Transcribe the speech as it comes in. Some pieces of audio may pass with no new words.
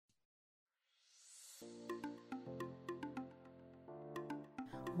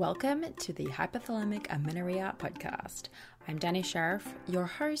Welcome to the Hypothalamic Amenorrhea podcast. I'm Danny Sheriff, your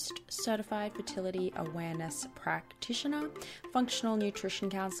host, certified fertility awareness practitioner, functional nutrition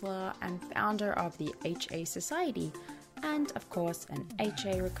counselor, and founder of the HA Society, and of course, an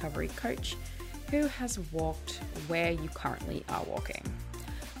HA recovery coach who has walked where you currently are walking.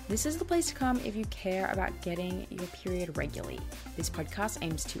 This is the place to come if you care about getting your period regularly. This podcast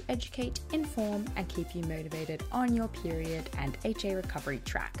aims to educate, inform, and keep you motivated on your period and HA recovery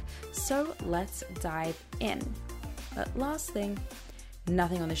track. So let's dive in. But last thing,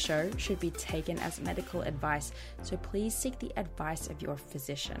 nothing on the show should be taken as medical advice, so please seek the advice of your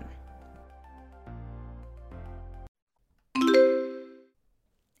physician.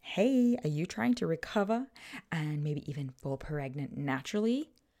 Hey, are you trying to recover and maybe even fall pregnant naturally?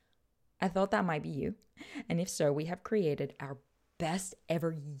 I thought that might be you. And if so, we have created our best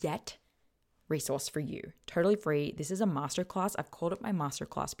ever yet resource for you. Totally free. This is a masterclass. I've called it my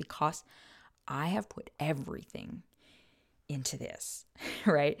masterclass because I have put everything into this,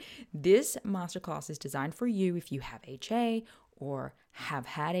 right? This masterclass is designed for you if you have HA or have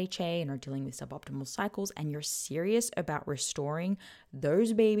had HA and are dealing with suboptimal cycles and you're serious about restoring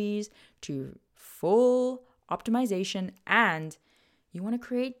those babies to full optimization and you want to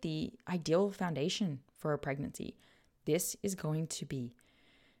create the ideal foundation for a pregnancy. This is going to be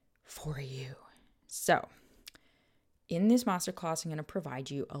for you. So, in this masterclass, I'm going to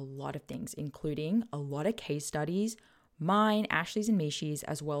provide you a lot of things, including a lot of case studies, mine, Ashley's and Mishi's,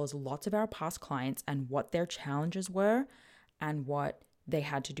 as well as lots of our past clients and what their challenges were and what they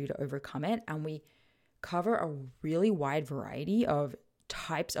had to do to overcome it. And we cover a really wide variety of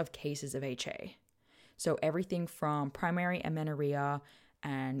types of cases of HA. So everything from primary amenorrhea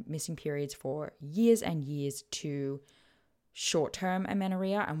and missing periods for years and years to short-term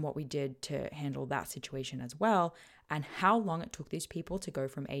amenorrhea and what we did to handle that situation as well, and how long it took these people to go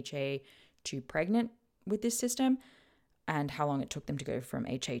from HA to pregnant with this system, and how long it took them to go from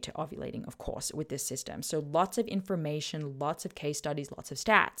HA to ovulating, of course, with this system. So lots of information, lots of case studies, lots of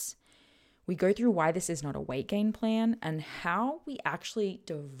stats. We go through why this is not a weight gain plan and how we actually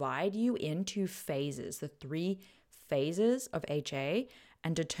divide you into phases, the 3 phases of HA,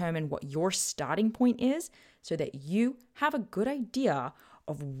 and determine what your starting point is so that you have a good idea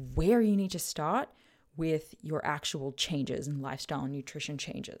of where you need to start with your actual changes and lifestyle and nutrition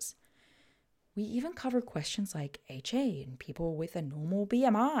changes. We even cover questions like HA and people with a normal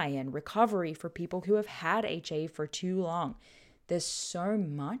BMI and recovery for people who have had HA for too long. There's so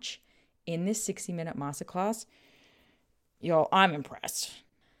much in this 60-minute masterclass. Yo, I'm impressed.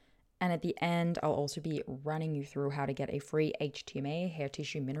 And at the end, I'll also be running you through how to get a free HTMA, hair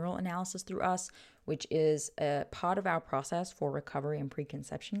tissue mineral analysis through us, which is a part of our process for recovery and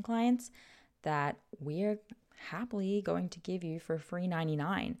preconception clients that we're happily going to give you for free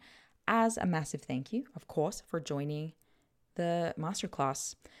 $99 as a massive thank you, of course, for joining the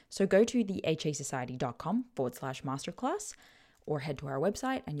masterclass. So go to thehasociety.com/masterclass or head to our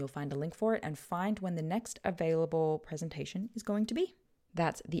website and you'll find a link for it and find when the next available presentation is going to be.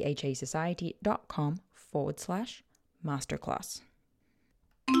 That's thehasociety.com/masterclass.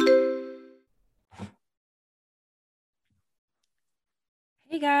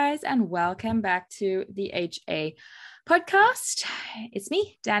 Hey guys, and welcome back to the HA podcast. It's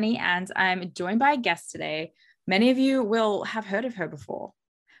me, Danny, and I'm joined by a guest today. Many of you will have heard of her before,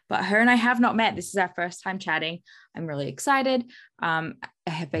 but her and I have not met. This is our first time chatting. I'm really excited. I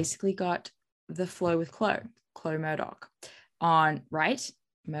have basically got the flow with Chlo Murdoch on, right?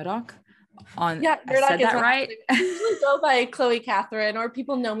 Murdoch on. Yeah, Murdoch, I said that right? I usually go by Chloe Catherine, or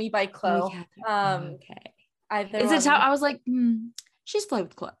people know me by Chlo. Okay. Is it I was like, she's Flow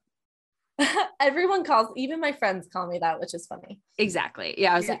with Chlo. Everyone calls, even my friends call me that, which is funny. Exactly.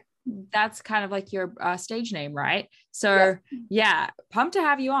 Yeah, I was like, that's kind of like your stage name, right? So yeah, pumped to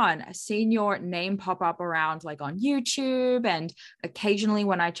have you on. I've seen your name pop up around like on YouTube, and occasionally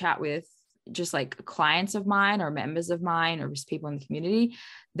when I chat with just like clients of mine or members of mine or just people in the community,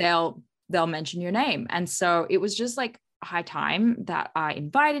 they'll mention your name. And so it was just like high time that I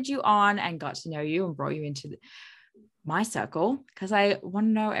invited you on and got to know you and brought you into my circle because I want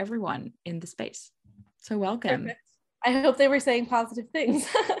to know everyone in the space. So welcome. Perfect. I hope they were saying positive things.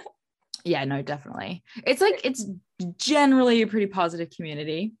 Yeah, no, definitely. It's generally a pretty positive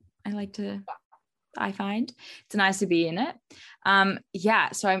community. I find it's nice to be in it.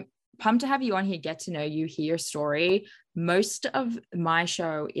 So I'm pumped to have you on here, get to know you, hear your story. Most of my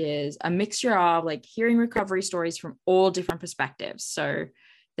show is a mixture of like hearing recovery stories from all different perspectives. So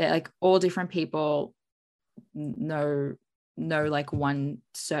they're like all different people, no like one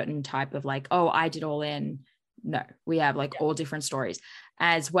certain type of like, oh, I did all in, No, we have like all different stories,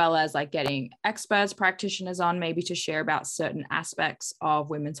 as well as like getting experts, practitioners on maybe to share about certain aspects of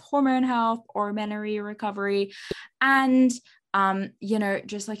women's hormone health or amenorrhea recovery. And,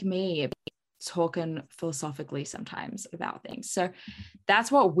 just like me, talking philosophically sometimes about things. So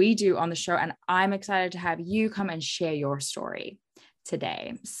that's what we do on the show. And I'm excited to have you come and share your story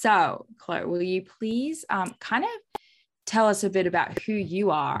today. So, Chlo, will you please kind of tell us a bit about who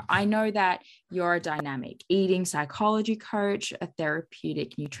you are? I know that you're a dynamic eating psychology coach, a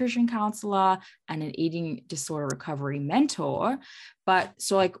therapeutic nutrition counselor, and an eating disorder recovery mentor. But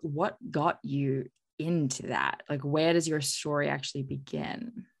so, like, what got you into that? Like, where does your story actually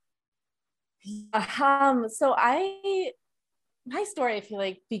begin? So my story, I feel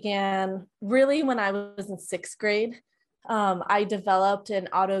like, began really when I was in sixth grade. I developed an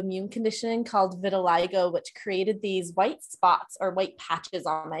autoimmune condition called vitiligo, which created these white spots or white patches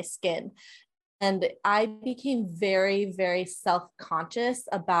on my skin. And I became very, very self-conscious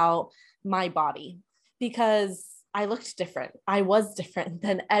about my body because I looked different. I was different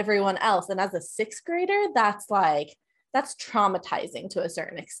than everyone else. And as a sixth grader, that's traumatizing to a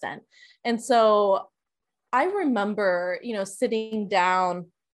certain extent. And so I remember, sitting down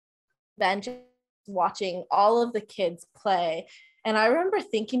bench watching all of the kids play. And I remember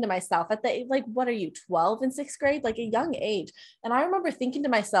thinking to myself at the like, what are you, 12 in sixth grade? Like a young age. And I remember thinking to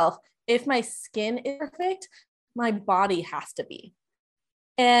myself, if my skin is perfect, my body has to be.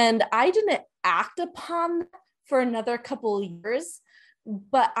 And I didn't act upon that for another couple of years.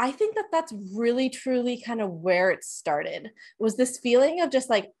 But I think that that's really, truly kind of where it started, was this feeling of just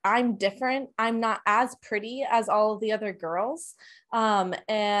like, I'm different. I'm not as pretty as all of the other girls.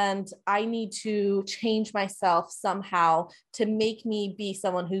 And I need to change myself somehow to make me be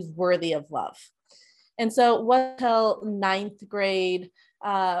someone who's worthy of love. And so it was until ninth grade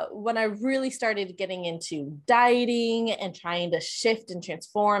when I really started getting into dieting and trying to shift and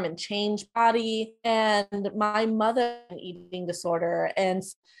transform and change body. And my mother had an eating disorder. And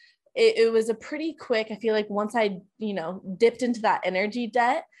it was a pretty quick, I feel like once I, dipped into that energy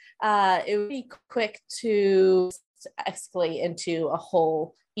debt, it would be quick to escalate into a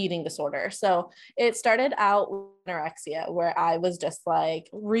whole eating disorder. So it started out with anorexia, where I was just like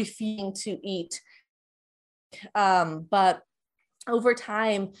refusing to eat. But over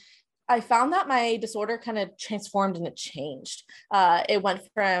time, I found that my disorder kind of transformed and it changed. It went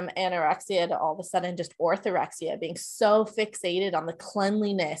from anorexia to all of a sudden just orthorexia, being so fixated on the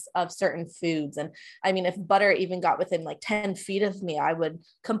cleanliness of certain foods. And I mean, if butter even got within like 10 feet of me, I would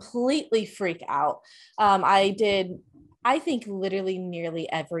completely freak out. I think literally nearly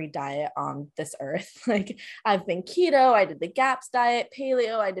every diet on this earth. Like I've been keto, I did the GAPS diet,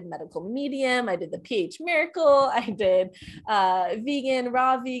 paleo, I did medical medium, I did the pH miracle, I did vegan,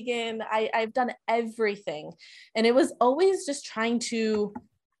 raw vegan. I've done everything. And it was always just trying to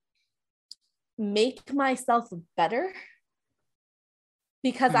make myself better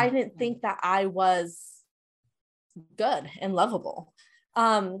because I didn't think that I was good and lovable.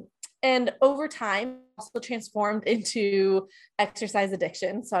 And over time, also transformed into exercise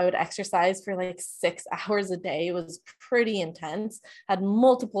addiction. So I would exercise for like 6 hours a day. It was pretty intense. Had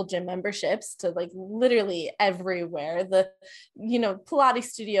multiple gym memberships to like literally everywhere. The, Pilates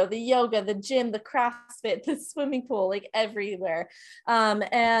studio, the yoga, the gym, the CrossFit, the swimming pool, like everywhere.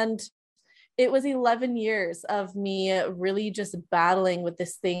 And it was 11 years of me really just battling with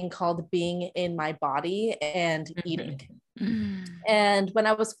this thing called being in my body and eating. And when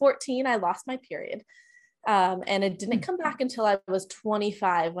I was 14, I lost my period. And it didn't come back until I was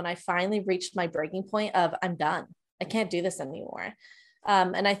 25 when I finally reached my breaking point of I'm done. I can't do this anymore.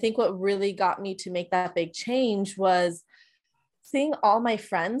 And I think what really got me to make that big change was seeing all my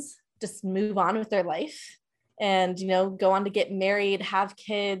friends just move on with their life and, go on to get married, have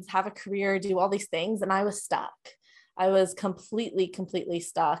kids, have a career, do all these things. And I was stuck. I was completely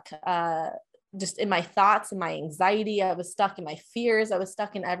stuck. Just in my thoughts and my anxiety. I was stuck in my fears. I was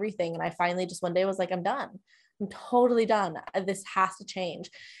stuck in everything. And I finally just one day was like, I'm done. I'm totally done. This has to change.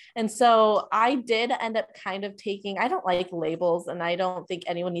 And so I did end up kind of I don't like labels and I don't think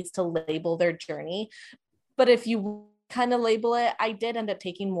anyone needs to label their journey. But if you kind of label it, I did end up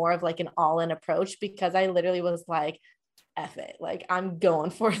taking more of like an all-in approach because I literally was like, F it. Like I'm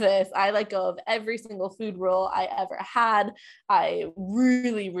going for this. I let go of every single food rule I ever had. I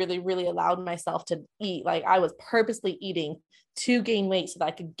really allowed myself to eat. Like I was purposely eating to gain weight so that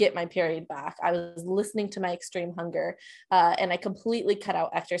I could get my period back. I was listening to my extreme hunger and I completely cut out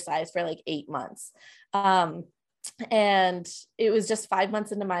exercise for like 8 months. And it was just 5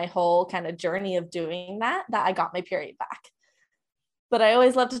 months into my whole kind of journey of doing that I got my period back. But I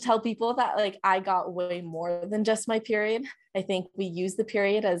always love to tell people that like I got way more than just my period. I think we use the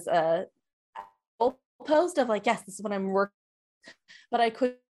period as a post of like, yes, this is what I'm working, but I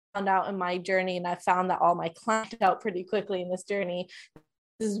quickly found out in my journey, and I found that all my clients out pretty quickly in this journey.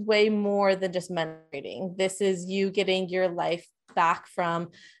 This is way more than just menstruating. This is you getting your life back from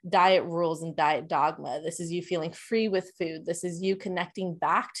diet rules and diet dogma. This is you feeling free with food. This is you connecting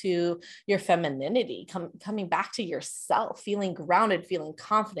back to your femininity, coming back to yourself, feeling grounded, feeling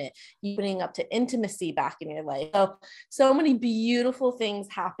confident, you putting up to intimacy back in your life. So many beautiful things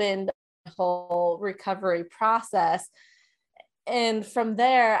happened the whole recovery process. And from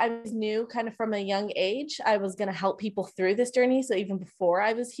there, I knew kind of from a young age, I was going to help people through this journey. So even before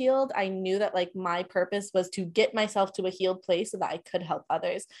I was healed, I knew that like my purpose was to get myself to a healed place so that I could help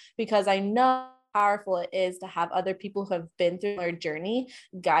others, because I know powerful it is to have other people who have been through their journey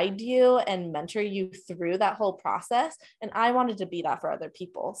guide you and mentor you through that whole process. And I wanted to be that for other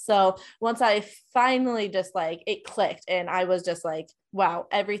people. So once I finally just like it clicked, and I was just like, wow,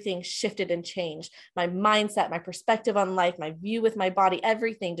 everything shifted and changed. My mindset, my perspective on life, my view with my body,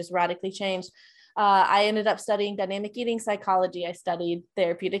 everything just radically changed. I ended up studying dynamic eating psychology. I studied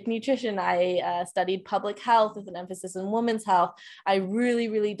therapeutic nutrition. I studied public health with an emphasis in women's health. I really,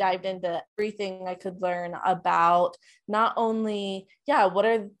 really dived into everything I could learn about not only, what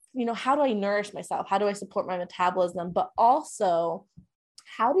are, how do I nourish myself? How do I support my metabolism? But also,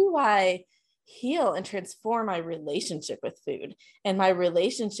 how do I heal and transform my relationship with food and my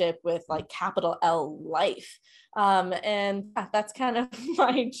relationship with like capital L life. And that's kind of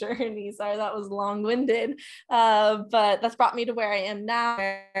my journey. Sorry, that was long-winded, but that's brought me to where I am now,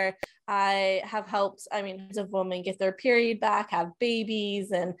 where I have helped, hundreds of women get their period back, have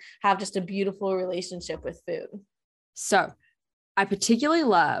babies, and have just a beautiful relationship with food. So I particularly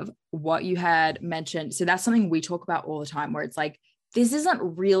love what you had mentioned. So that's something we talk about all the time, where it's like, this isn't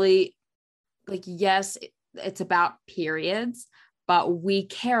really like, yes, it's about periods, but we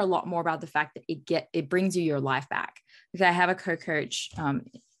care a lot more about the fact that it brings you your life back. Because I have a co-coach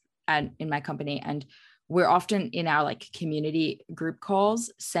and in my company, and we're often in our like community group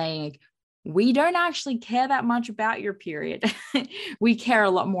calls saying, we don't actually care that much about your period. We care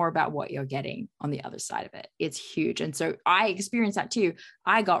a lot more about what you're getting on the other side of it. It's huge. And so I experienced that too.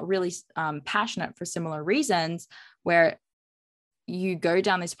 I got really passionate for similar reasons, where you go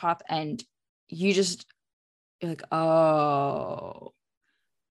down this path and you're like, oh,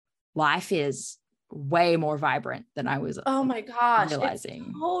 life is way more vibrant than I was. Oh my gosh,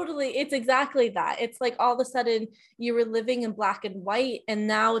 realizing. It's exactly that. It's like all of a sudden you were living in black and white, and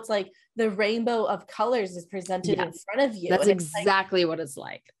now it's like the rainbow of colors is presented in front of you. That's and exactly what it's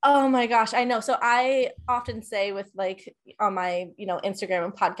like. Oh my gosh, I know. So I often say with like on my, Instagram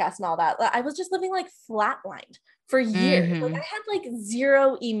and podcast and all that, I was just living like flatlined for years. Mm-hmm. Like I had like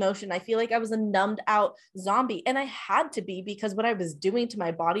zero emotion. I feel like I was a numbed out zombie, and I had to be, because what I was doing to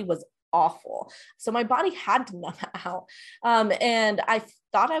my body was awful. So my body had to numb out. And I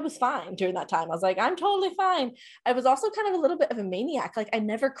thought I was fine during that time. I was like, I'm totally fine. I was also kind of a little bit of a maniac. Like I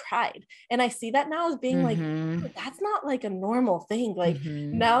never cried. And I see that now as being like, that's not like a normal thing. Like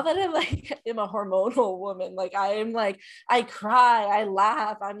now that I'm like, I'm a hormonal woman, like I am like, I cry, I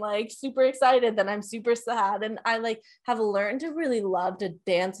laugh, I'm like super excited, then I'm super sad. And I like have learned to really love to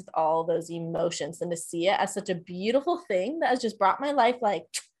dance with all those emotions and to see it as such a beautiful thing that has just brought my life like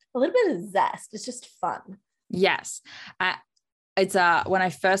a little bit of zest. It's just fun. Yes. It's when I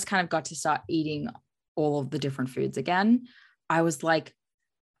first kind of got to start eating all of the different foods again, I was like,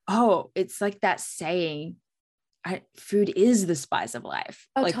 oh, it's like that saying, food is the spice of life.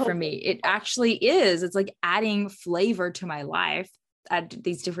 Like totally. For me, it actually is. It's like adding flavor to my life at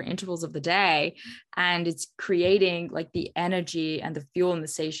these different intervals of the day. And it's creating like the energy and the fuel and the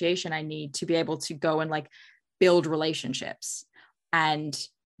satiation I need to be able to go and like build relationships and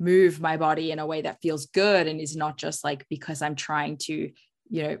move my body in a way that feels good and is not just like because I'm trying to,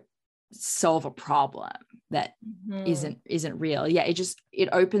 solve a problem that isn't real. Yeah, it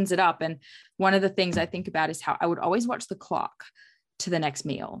opens it up. And one of the things I think about is how I would always watch the clock to the next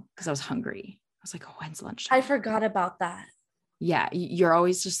meal because I was hungry. I was like, oh, when's lunchtime? I forgot about that. Yeah, you're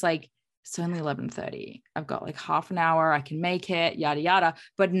always just like, it's only 11:30. I've got like half an hour. I can make it, yada, yada.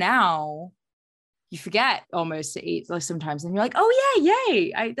 But now you forget almost to eat like sometimes, and you're like, oh yeah,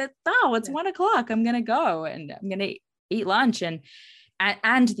 yay. It's 1 o'clock. I'm going to go and I'm going to eat lunch. And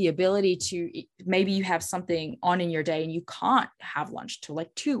the ability to, maybe you have something on in your day and you can't have lunch till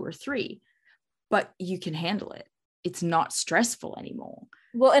like 2 or 3, but you can handle it. it's not stressful anymore.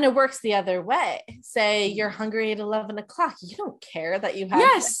 Well, and it works the other way. Say you're hungry at 11 o'clock. You don't care that you have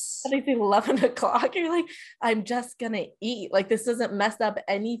Yes. anything 11 o'clock. You're like, I'm just going to eat. Like, this doesn't mess up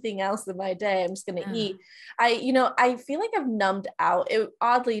anything else in my day. I'm just going to eat. I feel like I've numbed out,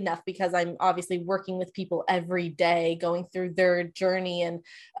 oddly enough, because I'm obviously working with people every day, going through their journey and,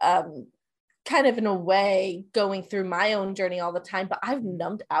 kind of in a way going through my own journey all the time, but I've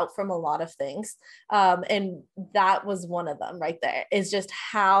numbed out from a lot of things. And that was one of them right there, is just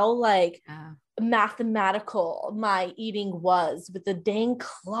how like mathematical my eating was with the dang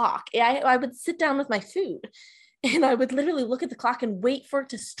clock. I would sit down with my food and I would literally look at the clock and wait for it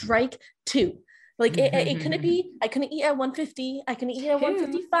to strike 2. Like it couldn't be, I couldn't eat at 1:50. I couldn't eat at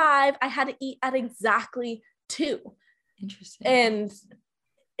 1:55. I had to eat at exactly 2. Interesting. And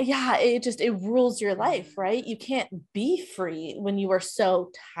yeah, it rules your life, right? You can't be free when you are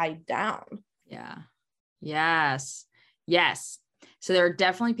so tied down. Yeah. Yes. So there are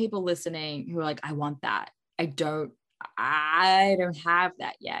definitely people listening who are like, I want that. I don't have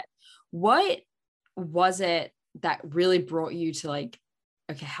that yet. What was it that really brought you to like,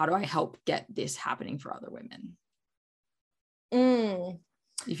 okay, how do I help get this happening for other women?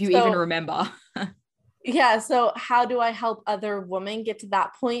 If you even remember. Yeah. So how do I help other women get to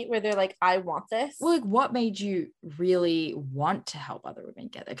that point where they're like, I want this? Well, like what made you really want to help other women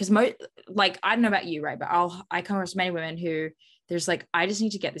get there? Because like, I don't know about you, right? But I come across many women who there's like, I just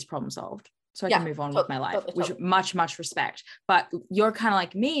need to get this problem solved so I can move on with my life, which much respect. But you're kind of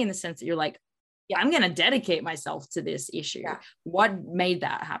like me in the sense that you're like, I'm going to dedicate myself to this issue. What made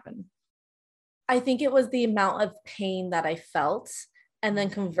that happen? I think it was the amount of pain that I felt. And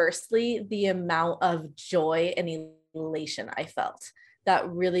then conversely, the amount of joy and elation I felt that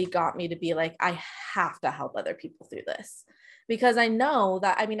really got me to be like, I have to help other people through this. Because I know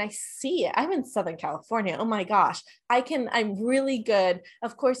that, I mean, I see it. I'm in Southern California. Oh my gosh. I'm really good.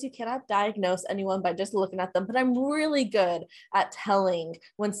 Of course, you cannot diagnose anyone by just looking at them, but I'm really good at telling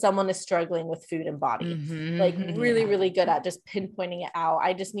when someone is struggling with food and body. Like really, really good at just pinpointing it out.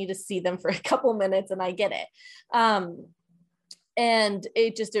 I just need to see them for a couple minutes and I get it. And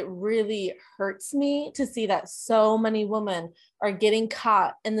it really hurts me to see that so many women are getting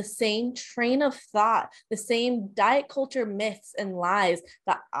caught in the same train of thought, the same diet culture myths and lies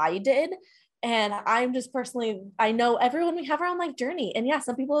that I did. And I'm just personally, I know everyone, we have our own life journey. And yeah,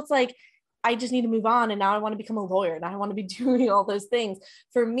 some people it's like, I just need to move on. And now I want to become a lawyer and I want to be doing all those things.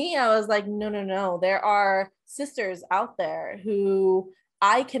 For me, I was like, no. There are sisters out there who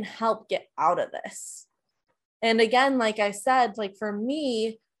I can help get out of this. And again, like I said, like for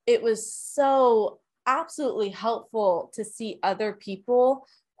me, it was so absolutely helpful to see other people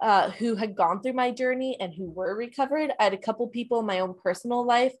who had gone through my journey and who were recovered. I had a couple people in my own personal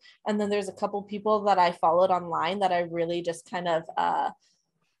life. And then there's a couple people that I followed online that I really just kind of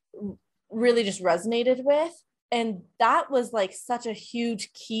really just resonated with. And that was like such a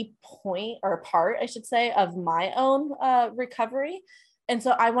huge key point or part, I should say, of my own recovery. And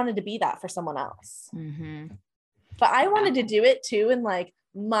so I wanted to be that for someone else. But I wanted to do it too in like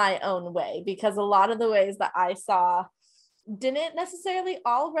my own way, because a lot of the ways that I saw didn't necessarily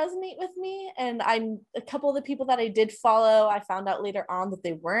all resonate with me. And a couple of the people that I did follow, I found out later on that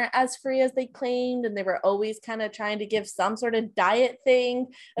they weren't as free as they claimed. And they were always kind of trying to give some sort of diet thing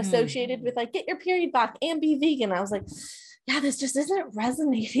associated with like, get your period back and be vegan. I was like, yeah, this just isn't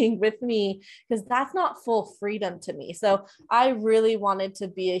resonating with me, because that's not full freedom to me. So I really wanted to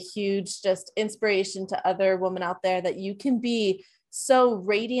be a huge just inspiration to other women out there that you can be so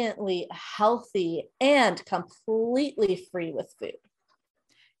radiantly healthy and completely free with food.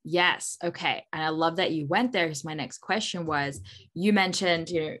 Yes. Okay. And I love that you went there, because my next question was, you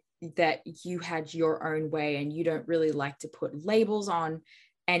mentioned, that you had your own way and you don't really like to put labels on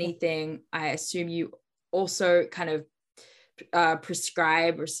anything. I assume you also kind of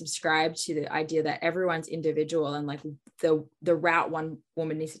prescribe or subscribe to the idea that everyone's individual and like the route one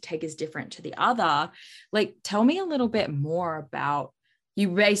woman needs to take is different to the other. Like, tell me a little bit more about, you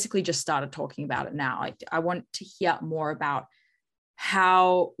basically just started talking about it now. Like, I want to hear more about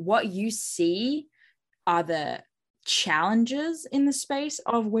what you see are the challenges in the space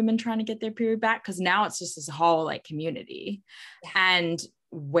of women trying to get their period back, because now it's just this whole like community, and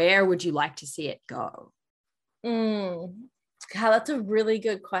where would you like to see it go? God, that's a really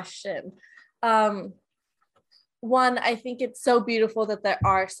good question. One, I think it's so beautiful that there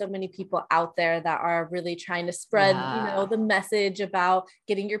are so many people out there that are really trying to spread, the message about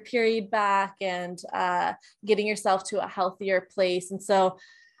getting your period back and getting yourself to a healthier place. And so,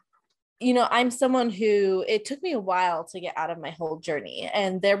 I'm someone who, it took me a while to get out of my whole journey.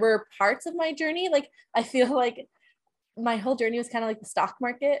 And there were parts of my journey, like, I feel like my whole journey was kind of like the stock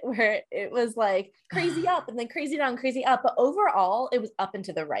market, where it was like crazy up and then crazy down, crazy up. But overall, it was up and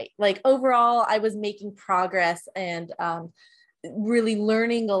to the right. Like overall, I was making progress and really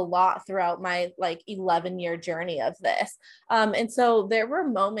learning a lot throughout my like 11-year journey of this. And so there were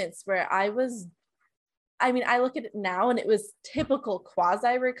moments where I look at it now and it was typical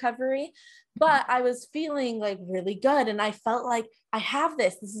quasi recovery, but I was feeling like really good. And I felt like I have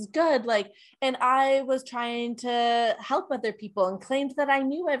this is good. Like, and I was trying to help other people and claimed that I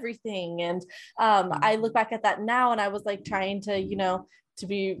knew everything. And I look back at that now and I was like trying to, to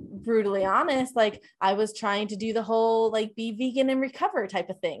be brutally honest, like I was trying to do the whole like be vegan and recover type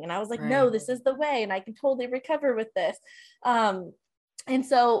of thing. And I was like, no, this is the way. And I can totally recover with this. And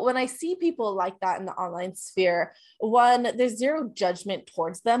so when I see people like that in the online sphere, one, there's zero judgment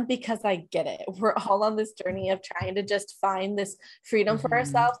towards them because I get it. We're all on this journey of trying to just find this freedom for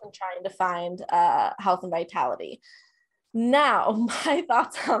ourselves and trying to find health and vitality. Now, my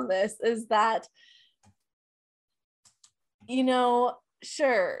thoughts on this is that,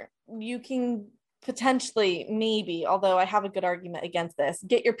 sure, you can potentially, maybe, although I have a good argument against this,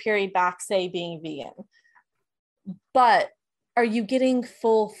 get your period back, say being vegan. But are you getting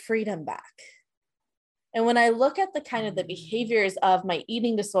full freedom back? And when I look at the kind of the behaviors of my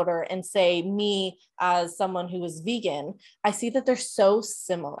eating disorder and say me as someone who is vegan, I see that they're so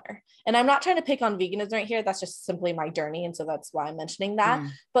similar. And I'm not trying to pick on veganism right here. That's just simply my journey. And so that's why I'm mentioning that.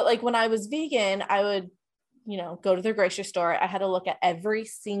 But like when I was vegan, I would go to the grocery store. I had to look at every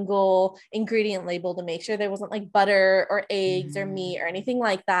single ingredient label to make sure there wasn't like butter or eggs or meat or anything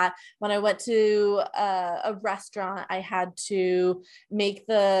like that. When I went to a restaurant, I had to make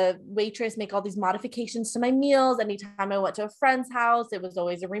the waitress make all these modifications to my meals. Anytime I went to a friend's house, it was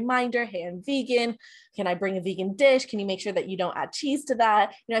always a reminder, hey, I'm vegan. Can I bring a vegan dish? Can you make sure that you don't add cheese to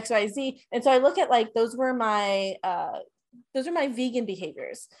that? X, Y, Z. And so I look at like, those were my vegan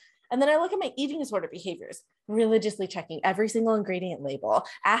behaviors. And then I look at my eating disorder behaviors, religiously checking every single ingredient label,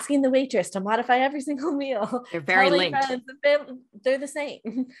 asking the waitress to modify every single meal. They're very linked. They're the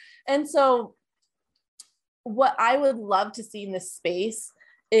same. And so what I would love to see in this space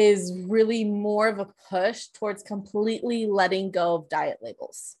is really more of a push towards completely letting go of diet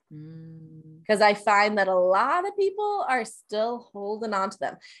labels. Because I find that a lot of people are still holding on to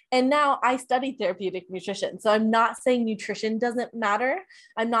them. And now I study therapeutic nutrition. So I'm not saying nutrition doesn't matter.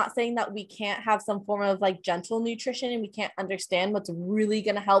 I'm not saying that we can't have some form of like gentle nutrition and we can't understand what's really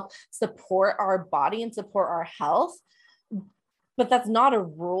going to help support our body and support our health. But that's not a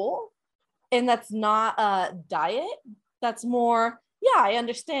rule. And that's not a diet. That's more, yeah, I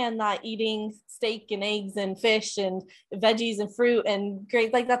understand that eating steak and eggs and fish and veggies and fruit and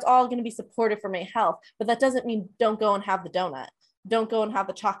great, like that's all going to be supportive for my health. But that doesn't mean don't go and have the donut. Don't go and have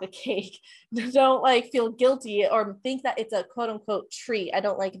the chocolate cake. Don't like feel guilty or think that it's a quote unquote treat. I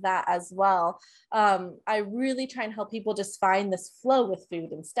don't like that as well. I really try and help people just find this flow with food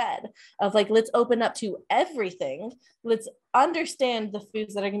instead of like, let's open up to everything. Let's understand the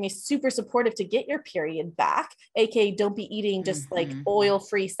foods that are going to be super supportive to get your period back. AKA don't be eating just like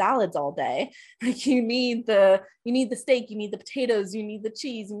oil-free salads all day. Like you need the steak, you need the potatoes, you need the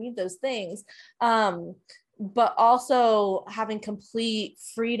cheese, you need those things. But also having complete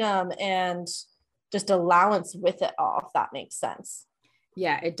freedom and just allowance with it all, if that makes sense.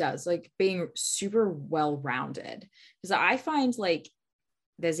 Yeah, it does. Like being super well-rounded. Because I find like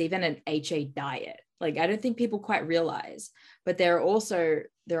there's even an HA diet. Like I don't think people quite realize, but there are also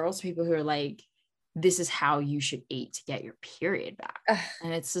people who are like, this is how you should eat to get your period back.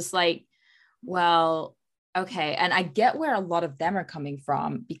 And it's just like, well, okay. And I get where a lot of them are coming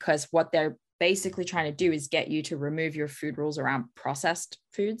from, because what they're basically trying to do is get you to remove your food rules around processed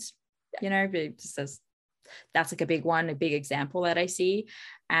foods, that's like a big one, a big example that I see.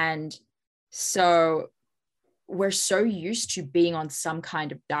 And so we're so used to being on some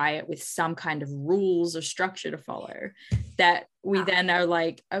kind of diet with some kind of rules or structure to follow that we then are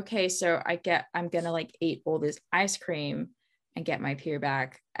like, okay, so I'm going to like eat all this ice cream and get my period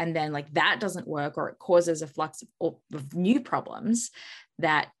back. And then like that doesn't work, or it causes a flux of new problems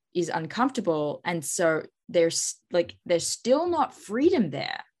that is uncomfortable. And so there's still not freedom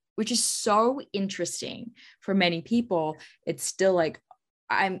there, which is so interesting for many people. It's still like,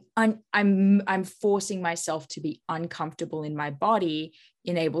 I'm forcing myself to be uncomfortable in my body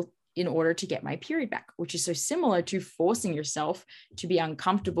in order to get my period back, which is so similar to forcing yourself to be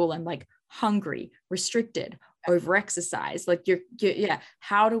uncomfortable and like hungry, restricted, overexercise. Like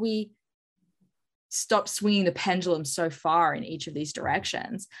how do we stop swinging the pendulum so far in each of these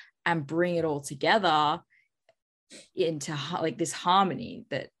directions and bring it all together into like this harmony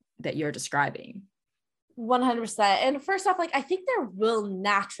that you're describing? 100%. And first off, like, I think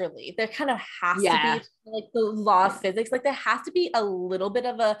there kind of has to Yeah. be like the law of physics. Like there has to be a little bit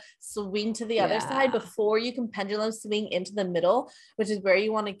of a swing to the other side before you can pendulum swing into the middle, which is where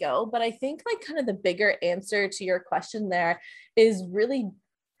you want to go. But I think like kind of the bigger answer to your question there is really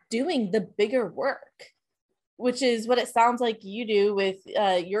doing the bigger work, which is what it sounds like you do with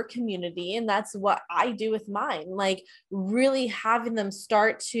your community. And that's what I do with mine. Like really having them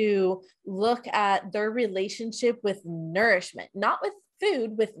start to look at their relationship with nourishment, not with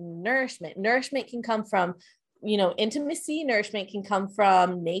food, with nourishment. Nourishment can come from, you know, intimacy. Nourishment can come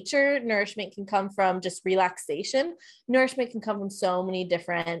from nature. Nourishment can come from just relaxation. Nourishment can come from so many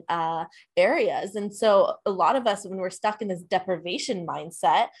different areas. And so a lot of us, when we're stuck in this deprivation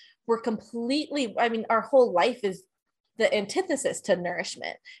mindset, we're completely, I mean, our whole life is the antithesis to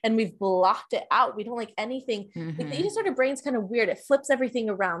nourishment, and we've blocked it out. We don't like anything. Like the eating disorder brain's kind of weird. It flips everything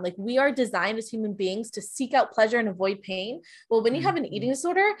around. Like we are designed as human beings to seek out pleasure and avoid pain. Well, when you have an eating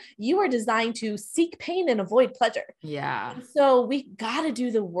disorder, you are designed to seek pain and avoid pleasure. Yeah. And so we got to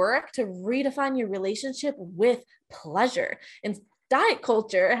do the work to redefine your relationship with pleasure. And diet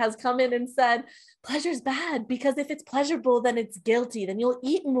culture has come in and said pleasure's bad because if it's pleasurable, then it's guilty, then you'll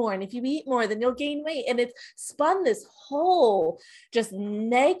eat more, and if you eat more, then you'll gain weight. And it's spun this whole just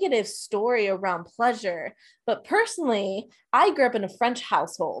negative story around pleasure. But personally, I grew up in a French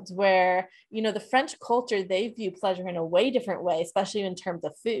household where, you know, the French culture, they view pleasure in a way different way, especially in terms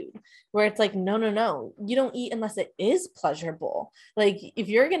of food, where it's like, no, you don't eat unless it is pleasurable. Like if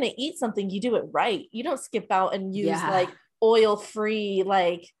you're going to eat something, you do it right. You don't skip out and use like oil-free,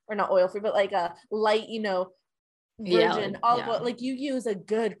 like, or not oil-free, but like a light, you know, virgin olive oil. Like you use a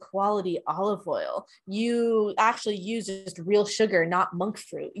good quality olive oil. You actually use just real sugar, not monk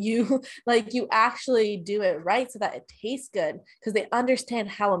fruit. You like, you actually do it right so that it tastes good, because they understand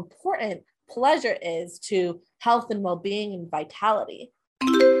how important pleasure is to health and well-being and vitality.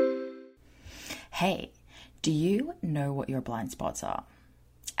 Hey, do you know what your blind spots are?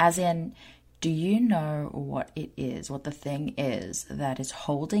 As in, do you know what it is, what the thing is that is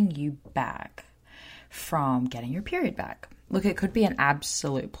holding you back from getting your period back? Look, it could be an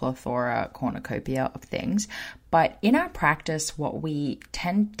absolute plethora, cornucopia of things, but in our practice,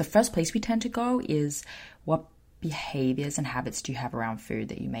 the first place we tend to go is what behaviors and habits do you have around food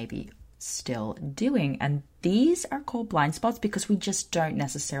that you may be still doing? And these are called blind spots because we just don't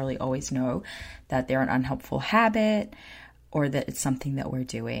necessarily always know that they're an unhelpful habit, or that it's something that we're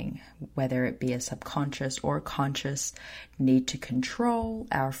doing, whether it be a subconscious or conscious need to control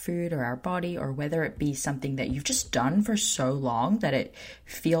our food or our body, or whether it be something that you've just done for so long that it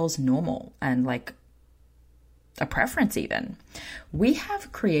feels normal and like a preference even. We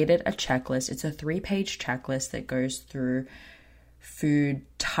have created a checklist. It's a 3-page checklist that goes through food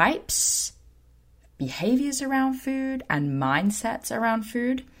types, behaviors around food, and mindsets around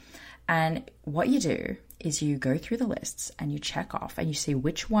food. And what you do is you go through the lists and you check off and you see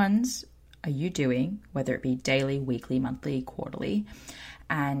which ones are you doing, whether it be daily, weekly, monthly, quarterly,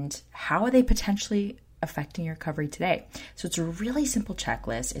 and how are they potentially affecting your recovery today. So it's a really simple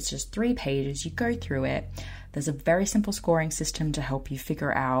checklist. It's just 3 pages. You go through it. There's a very simple scoring system to help you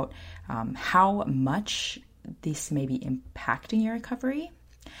figure out how much this may be impacting your recovery.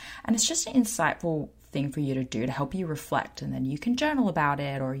 And it's just an insightful thing for you to do to help you reflect, and then you can journal about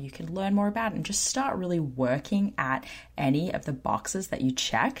it, or you can learn more about it and just start really working at any of the boxes that you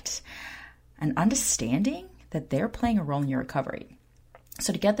checked and understanding that they're playing a role in your recovery.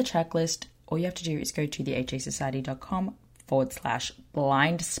 So to get the checklist, all you have to do is go to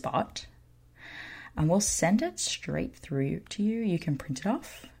thehasociety.com/blind spot, and we'll send it straight through to you. You can print it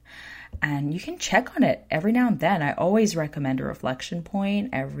off and you can check on it every now and then. I always recommend a reflection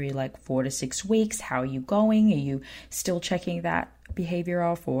point every 4 to 6 weeks. How are you going? Are you still checking that behavior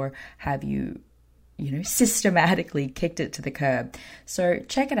off, or have you systematically kicked it to the curb? So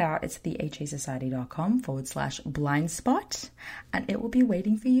check it out. It's thehasociety.com/blind spot, and it will be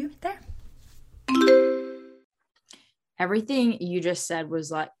waiting for you there. Everything you just said was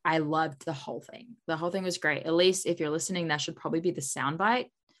like, I loved the whole thing. The whole thing was great. At least if you're listening, that should probably be the soundbite.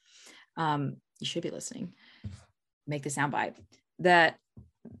 You should be listening. Make the soundbite. That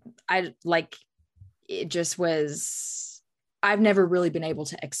I like. It just was. I've never really been able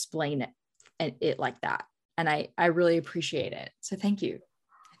to explain it like that, and I really appreciate it. So thank you.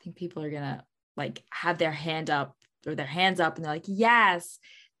 I think people are gonna have their hand up or their hands up, and they're like, yes,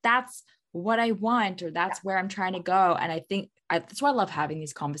 that's what I want, or that's where I'm trying to go. And I think that's why I love having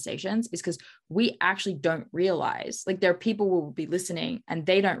these conversations, because we actually don't realize, there are people who will be listening and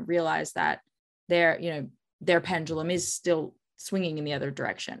they don't realize that their pendulum is still swinging in the other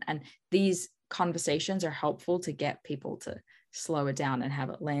direction. And these conversations are helpful to get people to slow it down and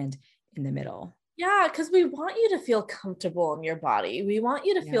have it land in the middle. Yeah, because we want you to feel comfortable in your body. We want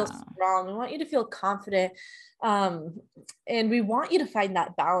you to feel strong. We want you to feel confident. And we want you to find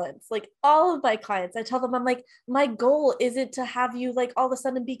that balance. Like all of my clients, I tell them, I'm like, my goal isn't to have you like all of a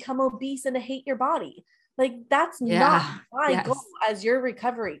sudden become obese and to hate your body. Like that's not my goal as your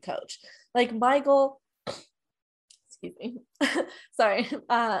recovery coach. Like my goal, excuse me, sorry.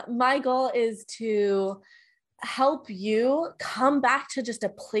 My goal is to help you come back to just a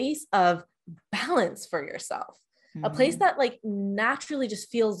place of balance for yourself, a place that like naturally just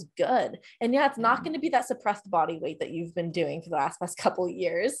feels good. And yeah, it's not going to be that suppressed body weight that you've been doing for the past couple of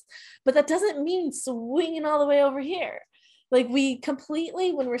years, but that doesn't mean swinging all the way over here. Like we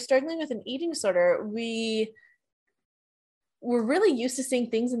completely, when we're struggling with an eating disorder, we're really used to seeing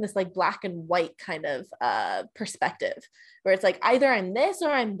things in this like black and white kind of perspective, where it's like either I'm this or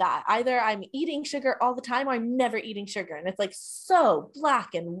I'm that. Either I'm eating sugar all the time or I'm never eating sugar. And it's like so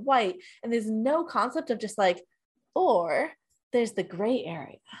black and white. And there's no concept of just like, or there's the gray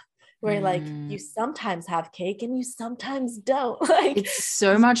area where like you sometimes have cake and you sometimes don't. Like it's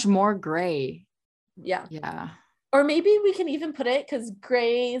so much more gray. Yeah. Yeah. Or maybe we can even put it, because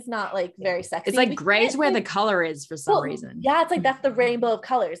gray is not like very sexy. It's like gray is where the color is for some reason. Yeah, it's like that's the rainbow of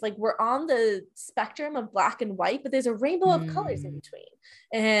colors. Like we're on the spectrum of black and white, but there's a rainbow of colors in between.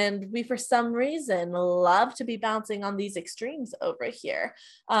 And we, for some reason, love to be bouncing on these extremes over here.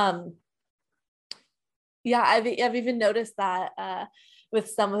 Yeah, I've even noticed that with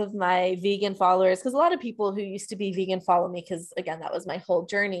some of my vegan followers, because a lot of people who used to be vegan follow me because, again, that was my whole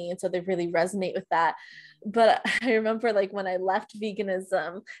journey. And so they really resonate with that. But I remember like when I left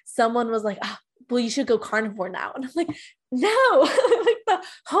veganism, someone was like, oh, well, you should go carnivore now. And I'm like, no, like the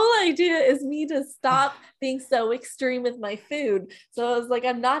whole idea is me to stop being so extreme with my food. So I was like,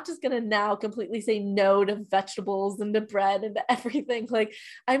 I'm not just going to now completely say no to vegetables and to bread and to everything. Like,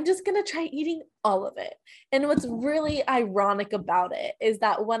 I'm just going to try eating all of it. And what's really ironic about it is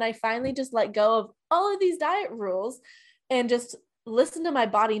that when I finally just let go of all of these diet rules and just listened to my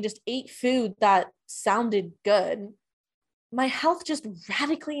body and just ate food that sounded good, my health just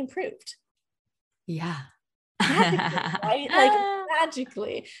radically improved. Yeah. Magically, right? Like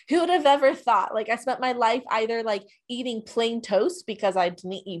magically. Who would have ever thought? Like I spent my life either like eating plain toast because I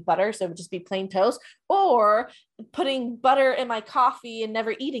didn't eat butter, so it would just be plain toast, or putting butter in my coffee and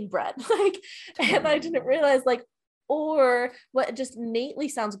never eating bread. Like, and I didn't realize like, or what just innately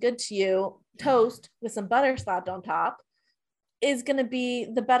sounds good to you, toast with some butter slapped on top, is going to be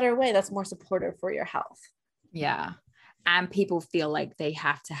the better way that's more supportive for your health. Yeah. And people feel like they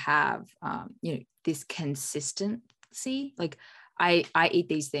have to have, this consistency. Like I eat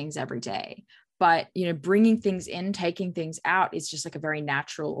these things every day, but, bringing things in, taking things out is just like a very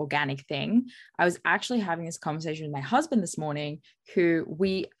natural, organic thing. I was actually having this conversation with my husband this morning, who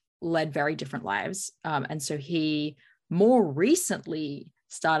we led very different lives. And so he more recently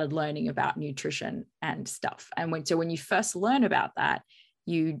started learning about nutrition and stuff. And when you first learn about that,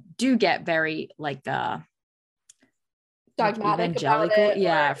 you do get very like dogmatic evangelical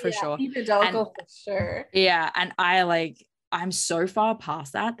about it, for sure. Evangelical for sure. Yeah. And I'm so far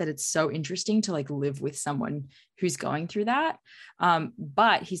past that it's so interesting to like live with someone who's going through that.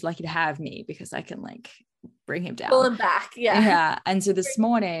 But he's lucky to have me because I can like bring him down. Pull him back. Yeah. Yeah. And so this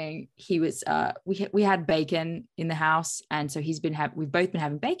morning he was, we had bacon in the house. And so we've both been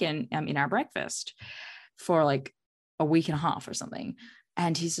having bacon in our breakfast for like a week and a half or something.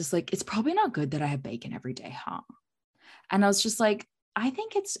 And he's just like, it's probably not good that I have bacon every day, huh? And I was just like, I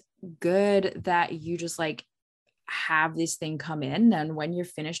think it's good that you just like have this thing come in, and when you're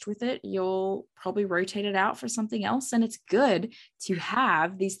finished with it, you'll probably rotate it out for something else. And it's good to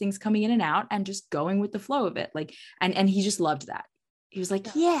have these things coming in and out and just going with the flow of it. Like, and he just loved that. He was like,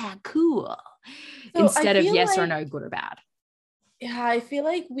 yeah, cool. So instead of yes or no, good or bad. Yeah. I feel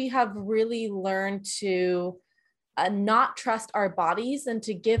like we have really learned to not trust our bodies and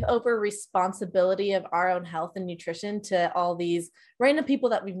to give over responsibility of our own health and nutrition to all these random people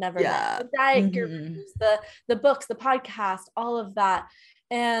that we've never met, the diet gurus, the books, the podcast, all of that.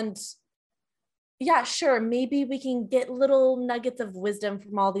 And yeah, sure, maybe we can get little nuggets of wisdom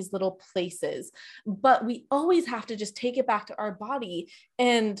from all these little places, but we always have to just take it back to our body.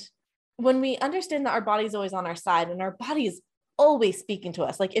 And when we understand that our body is always on our side and our body is always speaking to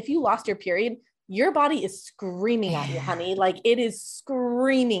us, like if you lost your period, your body is screaming at you, honey. Like it is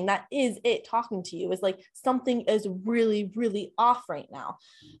screaming. That is it talking to you. It's like something is really, really off right now.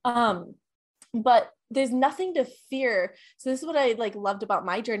 But there's nothing to fear. So this is what I like loved about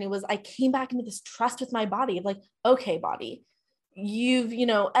my journey was I came back into this trust with my body of like, okay, body,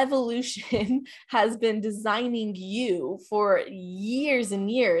 evolution has been designing you for years and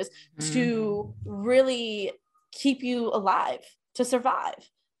years to really keep you alive, to survive.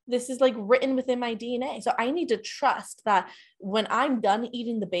 This is like written within my DNA. So I need to trust that when I'm done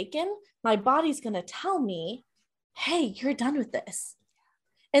eating the bacon, my body's going to tell me, hey, you're done with this.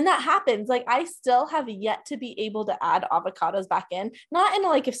 And that happens. Like, I still have yet to be able to add avocados back in. Not in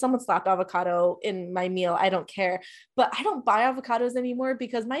like, if someone slapped avocado in my meal, I don't care. But I don't buy avocados anymore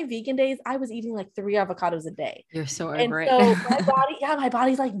because my vegan days, I was eating like 3 avocados a day. You're so over and it. So my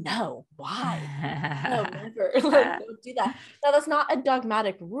body's like, no, why? No, never. Like, don't do that. Now, that's not a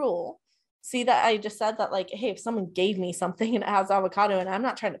dogmatic rule. See that I just said that, like, hey, if someone gave me something and it has avocado, and I'm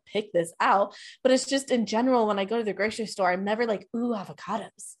not trying to pick this out, but it's just in general, when I go to the grocery store, I'm never like, ooh,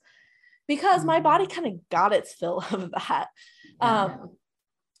 avocados, because my body kind of got its fill of that.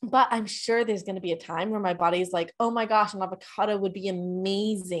 But I'm sure there's going to be a time where my body's like, oh my gosh, an avocado would be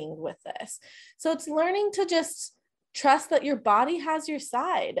amazing with this. So it's learning to just trust that your body has your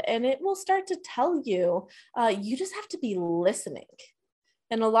side, and it will start to tell you. You just have to be listening.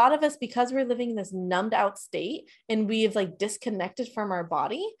 And a lot of us, because we're living in this numbed out state and we've like disconnected from our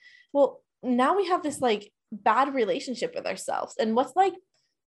body, well, now we have this like bad relationship with ourselves. And what's like,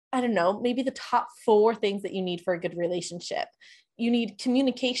 I don't know, maybe the top 4 things that you need for a good relationship. You need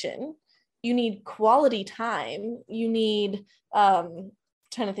communication, you need quality time, you need, trying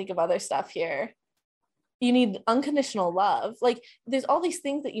to think of other stuff here. You need unconditional love. Like, there's all these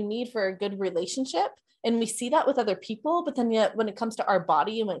things that you need for a good relationship. And we see that with other people, but then yet when it comes to our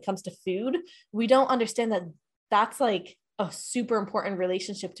body and when it comes to food, we don't understand that that's like a super important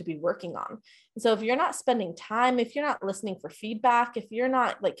relationship to be working on. And so if you're not spending time, if you're not listening for feedback, if you're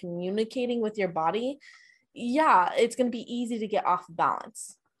not like communicating with your body, yeah, it's going to be easy to get off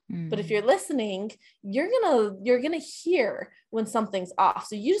balance. But if you're listening, you're going to hear when something's off.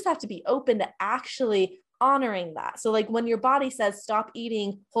 So you just have to be open to actually honoring that. So like when your body says stop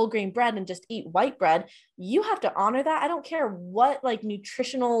eating whole grain bread and just eat white bread, you have to honor that. I don't care what like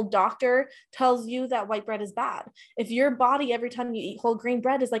nutritional doctor tells you that white bread is bad. If your body every time you eat whole grain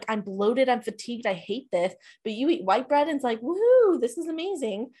bread is like, I'm bloated, I'm fatigued, I hate this, but you eat white bread and it's like, woohoo, this is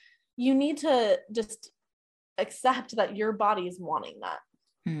amazing. You need to just accept that your body is wanting that.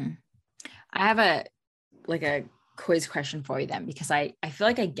 I have a quiz question for you then, because I feel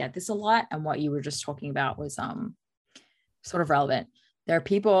like I get this a lot, and what you were just talking about was sort of relevant. There are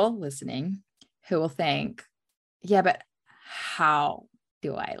people listening who will think, yeah, but how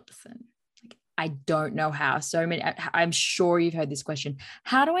do I listen? Like, I don't know how. So many, I'm sure you've heard this question.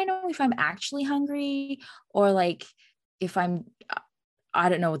 How do I know if I'm actually hungry, or like if I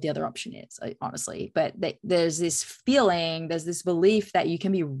don't know what the other option is, honestly, but there's this feeling, there's this belief that you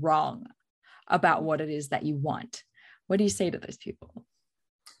can be wrong about what it is that you want. What do you say to those people?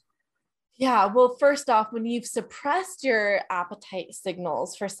 Yeah, well, first off, when you've suppressed your appetite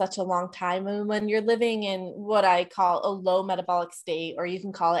signals for such a long time, and when you're living in what I call a low metabolic state, or you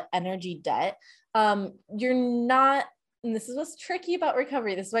can call it energy debt, you're not, and this is what's tricky about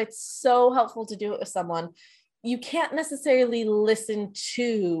recovery, this is why it's so helpful to do it with someone. You can't necessarily listen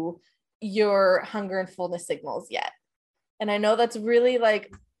to your hunger and fullness signals yet. And I know that's really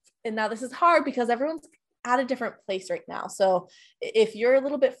like, and now this is hard because everyone's at a different place right now. So if you're a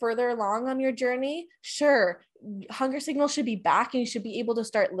little bit further along on your journey, sure, hunger signals should be back and you should be able to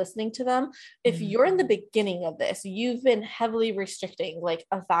start listening to them. If you're in the beginning of this, you've been heavily restricting like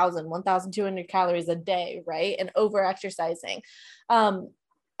 1,200 calories a day, right? And over exercising.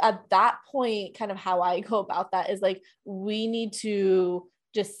 At that point, kind of how I go about that is like, we need to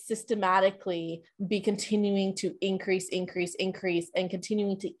just systematically be continuing to increase and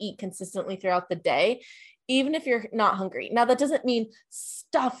continuing to eat consistently throughout the day, even if you're not hungry. Now, that doesn't mean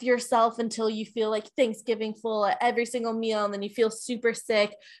stuff yourself until you feel like Thanksgiving full at every single meal and then you feel super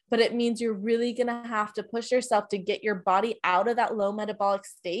sick, but it means you're really going to have to push yourself to get your body out of that low metabolic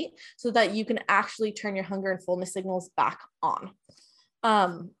state so that you can actually turn your hunger and fullness signals back on.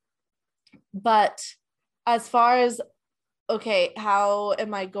 But as far as, okay, how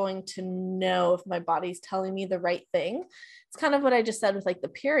am I going to know if my body's telling me the right thing? It's kind of what I just said with like the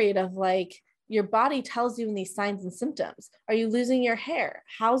period of like, your body tells you in these signs and symptoms. Are you losing your hair?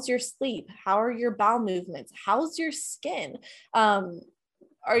 How's your sleep? How are your bowel movements? How's your skin?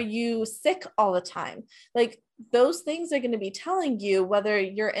 Are you sick all the time? Like, those things are going to be telling you whether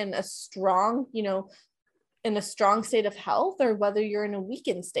you're in a strong, in a strong state of health or whether you're in a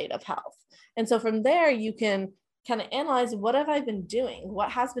weakened state of health. And so from there, you can kind of analyze, what have I been doing?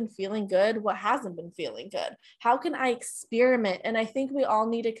 What has been feeling good? What hasn't been feeling good? How can I experiment? And I think we all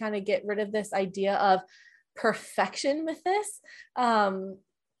need to kind of get rid of this idea of, perfection with this.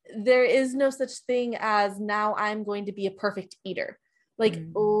 There is no such thing as now I'm going to be a perfect eater. Like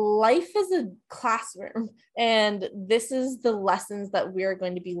life is a classroom, and this is the lessons that we're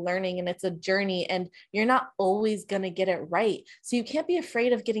going to be learning, and it's a journey, and you're not always going to get it right. So you can't be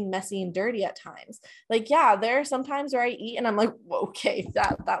afraid of getting messy and dirty at times. Like, yeah, there are some times where I eat and I'm like, okay,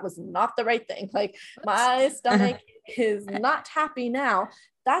 that was not the right thing. Like my stomach is not happy now.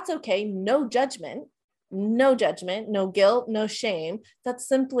 That's okay. No judgment, no guilt, no shame. That's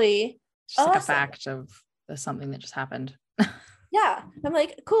simply just like a fact of something that just happened. Yeah, I'm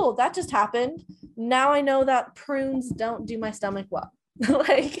like, cool, that just happened. Now I know that prunes don't do my stomach well.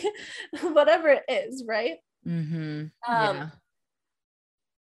 Like whatever it is, right? Yeah.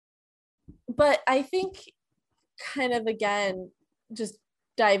 But I think kind of, again, just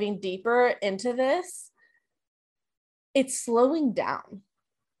diving deeper into this, it's slowing down.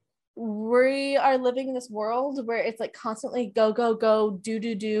 We are living in this world where it's like constantly go, go, go,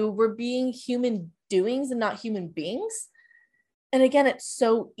 do. We're being human doings and not human beings. And again, it's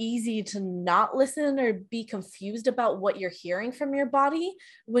so easy to not listen or be confused about what you're hearing from your body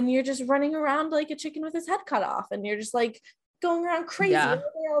when you're just running around like a chicken with his head cut off, and you're just like going around crazy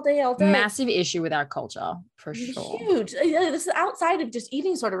all day. Massive issue with our culture, for sure. Huge. This is outside of just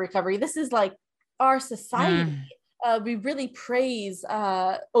eating sort of recovery. This is like our society. We really praise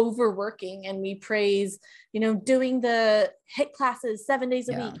overworking, and we praise, doing the HIIT classes 7 days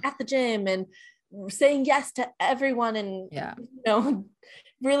a week at the gym, and saying yes to everyone, and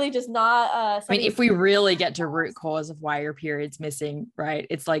really just not I mean, if we really get to root cause of why your period's missing, right,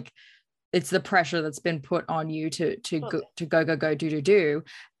 it's like it's the pressure that's been put on you to go do,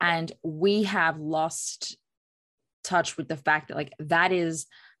 and we have lost touch with the fact that like that is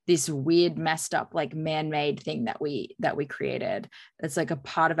this weird messed up like man-made thing that we created. It's like a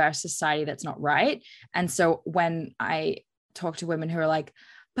part of our society that's not right. And so when I talk to women who are like,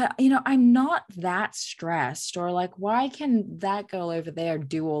 but I'm not that stressed, or like, why can that girl over there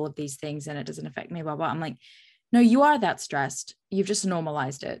do all of these things and it doesn't affect me, blah, blah. I'm like, no, you are that stressed. You've just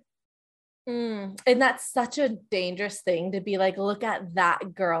normalized it. And that's such a dangerous thing, to be like, look at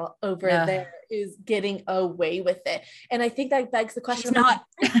that girl over there who's getting away with it. And I think that begs the question. She's not.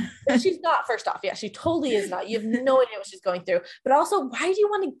 She's not, first off. Yeah, she totally is not. You have no idea what she's going through. But also, why do you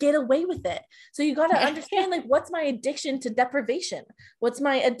want to get away with it? So you got to understand, like, what's my addiction to deprivation? What's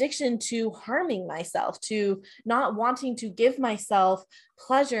my addiction to harming myself, to not wanting to give myself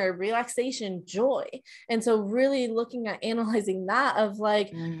pleasure, relaxation, joy? And so really looking at analyzing that of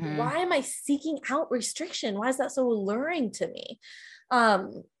like, why am I seeking out restriction? Why is that so alluring to me?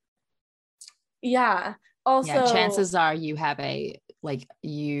 Also, chances are you have a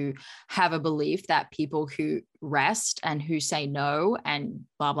belief that people who rest and who say no and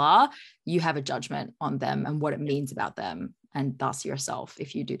blah blah, you have a judgment on them and what it means about them, and thus yourself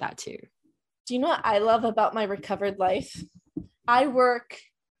if you do that too. Do you know what I love about my recovered life? I work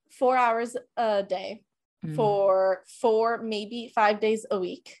 4 hours a day for 4, maybe 5 days a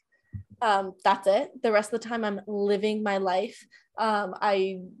week. That's it. The rest of the time I'm living my life.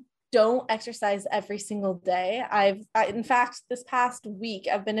 I don't exercise every single day. In fact, this past week,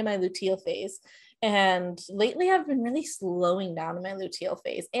 I've been in my luteal phase, and lately I've been really slowing down in my luteal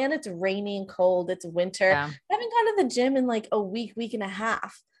phase, and it's rainy and cold. It's winter. I haven't gone to the gym in like a week and a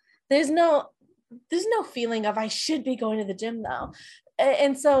half. There's no feeling of I should be going to the gym though.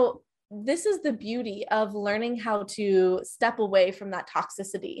 And so this is the beauty of learning how to step away from that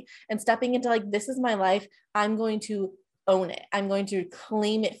toxicity and stepping into like, this is my life. I'm going to own it. I'm going to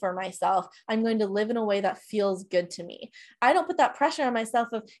claim it for myself. I'm going to live in a way that feels good to me. I don't put that pressure on myself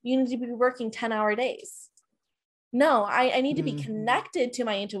of you need to be working 10-hour days. No, I need to be connected to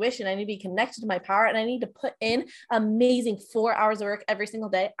my intuition. I need to be connected to my power, and I need to put in amazing 4 hours of work every single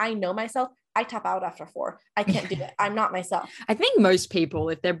day. I know myself. I tap out after 4. I can't do it. I'm not myself. I think most people,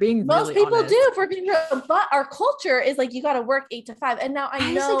 if they're being most really people honest, do, if we're being real, but our culture is like, you got to work 8 to 5. And now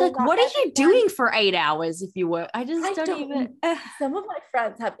I know, like what are you doing for 8 hours if you work? I don't even. Some of my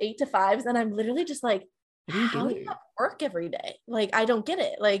friends have 8 to 5s, and I'm literally just like, how do you work every day? Like, I don't get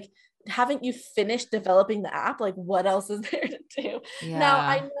it. Like, haven't you finished developing the app? Like, what else is there to do? Now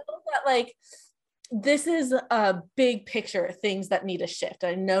I know that like this is a big picture, things that need a shift.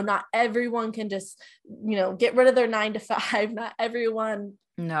 I know not everyone can just, get rid of their 9 to 5. Not everyone.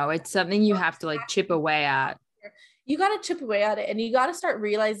 No, it's something you have to like chip away at. You got to chip away at it, and you got to start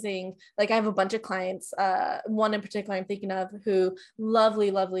realizing, like, I have a bunch of clients, one in particular I'm thinking of, who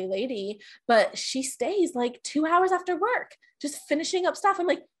lovely lady, but she stays like 2 hours after work, just finishing up stuff. I'm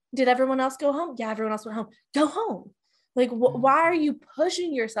like, did everyone else go home? Yeah, everyone else went home. Go home. Like, why are you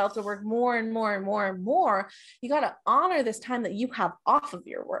pushing yourself to work more and more and more and more? You got to honor this time that you have off of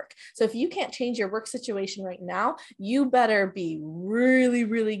your work. So if you can't change your work situation right now, you better be really,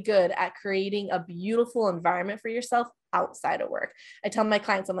 really good at creating a beautiful environment for yourself outside of work. I tell my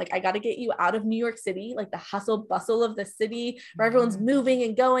clients, I'm like, I got to get you out of New York City, like the hustle bustle of the city where everyone's moving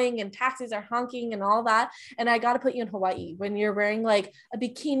and going and taxis are honking and all that. And I got to put you in Hawaii when you're wearing like a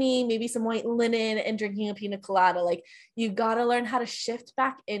bikini, maybe some white linen, and drinking a pina colada. Like, you got to learn how to shift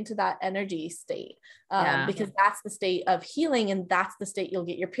back into that energy state, because that's the state of healing, and that's the state you'll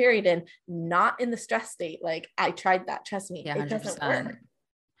get your period in, not in the stress state. Like, I tried that, trust me, it doesn't work.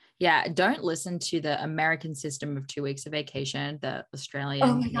 Yeah, don't listen to the American system of 2 weeks of vacation. The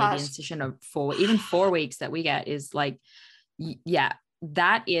Australian, Canadian system of 4 weeks that we get is like, yeah,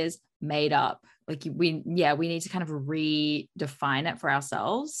 that is made up. Like we need to kind of redefine it for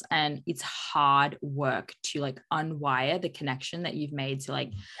ourselves. And it's hard work to like unwire the connection that you've made to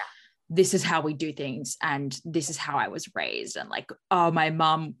like, this is how we do things. And this is how I was raised. And like, oh, my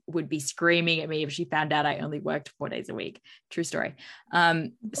mom would be screaming at me if she found out I only worked 4 days a week. True story.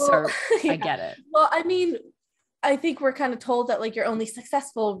 So I get it. Well, I mean, I think we're kind of told that like you're only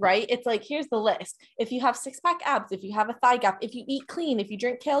successful, right? It's like, here's the list. If you have 6-pack abs, if you have a thigh gap, if you eat clean, if you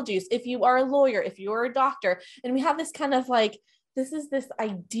drink kale juice, if you are a lawyer, if you're a doctor, and we have this kind of like, this is this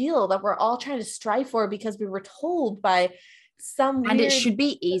ideal that we're all trying to strive for because we were told by some and it should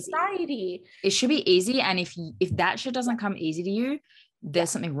be easy. Society. It should be easy. And if that shit doesn't come easy to you, there's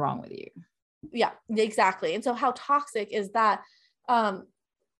something wrong with you. Yeah, exactly. And so how toxic is that? And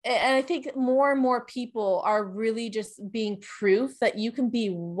I think more and more people are really just being proof that you can be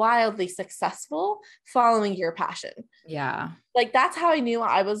wildly successful following your passion. Yeah. Like, that's how I knew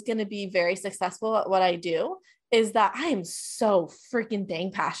I was going to be very successful at what I do, is that I am so freaking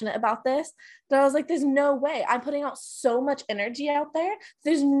dang passionate about this that I was like, there's no way. I'm putting out so much energy out there.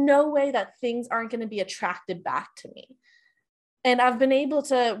 There's no way that things aren't going to be attracted back to me. And I've been able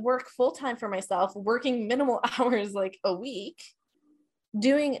to work full-time for myself, working minimal hours like a week,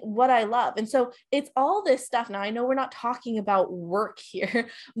 doing what I love. And so it's all this stuff. Now, I know we're not talking about work here,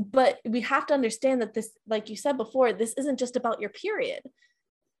 but we have to understand that this, like you said before, this isn't just about your period.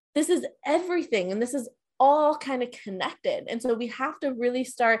 This is everything. And this is all kind of connected. And so we have to really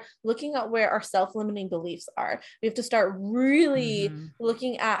start looking at where our self-limiting beliefs are. We have to start really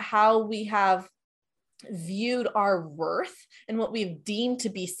looking at how we have viewed our worth and what we've deemed to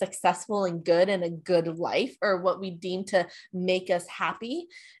be successful and good and a good life, or what we deem to make us happy.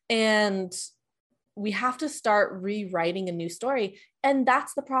 And we have to start rewriting a new story. And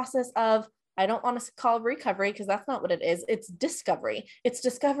that's the process of, I don't want to call recovery because that's not what it is. It's discovery. It's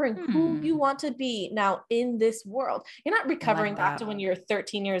discovering who you want to be now in this world. You're not recovering back to when you're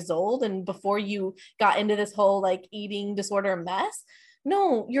 13 years old and before you got into this whole like eating disorder mess.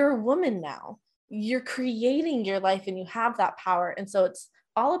 No, you're a woman now. You're creating your life and you have that power. And so it's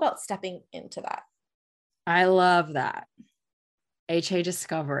all about stepping into that. I love that. HA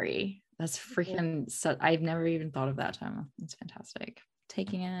discovery. That's freaking, so I've never even thought of that term. It's fantastic.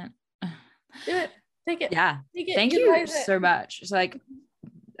 Taking it. Do it. Take it. Yeah. Take it. Thank you so much. It's like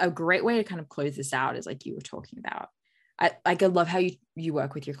a great way to kind of close this out is like you were talking about. I love how you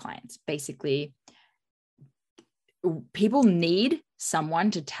work with your clients. Basically, people need someone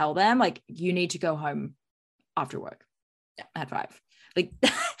to tell them like, you need to go home after work at 5. Like,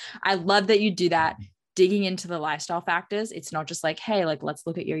 I love that you do that. Digging into the lifestyle factors. It's not just like, hey, like, let's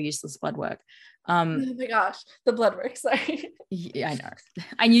look at your useless blood work. Oh my gosh, the blood work. Sorry. Yeah, I know.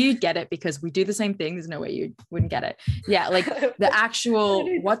 I knew you'd get it because we do the same thing. There's no way you wouldn't get it. Yeah, like the actual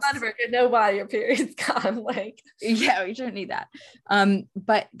what's blood work and know why your period's gone. Like, yeah, we don't need that.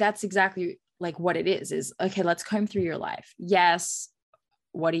 But that's exactly like what it is okay, let's comb through your life. Yes,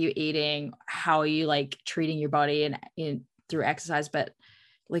 what are you eating? How are you like treating your body and through exercise? But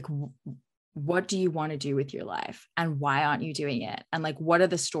like, what do you want to do with your life and why aren't you doing it? And like, what are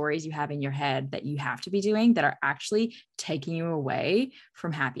the stories you have in your head that you have to be doing that are actually taking you away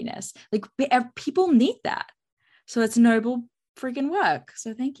from happiness? Like, people need that. So it's noble freaking work.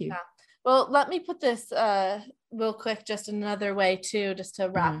 So thank you. Yeah. Well, let me put this real quick, just another way too, just to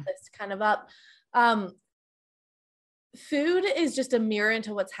wrap this kind of up. Food is just a mirror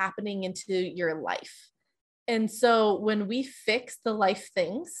into what's happening into your life. And so when we fix the life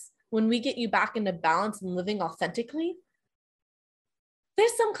things, when we get you back into balance and living authentically,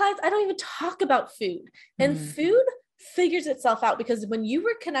 there's some clients I don't even talk about food, and food figures itself out, because when you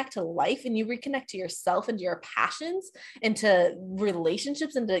reconnect to life and you reconnect to yourself and to your passions and to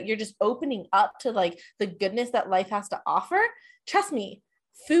relationships and you're just opening up to like the goodness that life has to offer, trust me,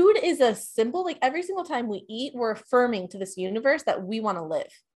 food is a symbol. Like every single time we eat, we're affirming to this universe that we want to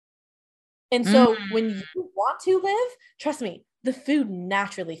live. And so when you want to live, trust me, the food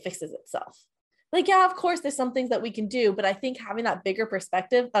naturally fixes itself. Like, yeah, of course, there's some things that we can do, but I think having that bigger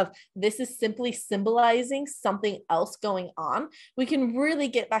perspective of this is simply symbolizing something else going on, we can really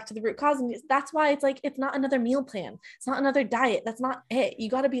get back to the root cause. And that's why it's like, it's not another meal plan. It's not another diet. That's not it. You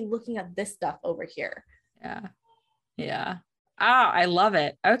got to be looking at this stuff over here. Yeah. Yeah. Ah, I love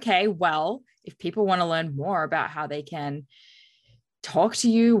it. Okay. Well, if people want to learn more about how they can talk to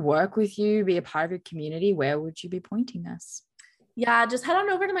you, work with you, be a part of your community, where would you be pointing us? Yeah, just head on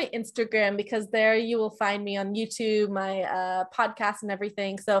over to my Instagram, because there you will find me on YouTube, my podcast and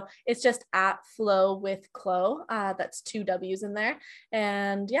everything. So it's just at Flow with Chlo. That's 2 W's in there.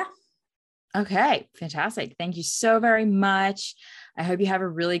 And yeah. Okay, fantastic. Thank you so very much. I hope you have a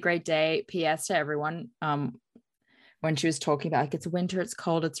really great day. P.S. to everyone, when she was talking about like, it's winter, it's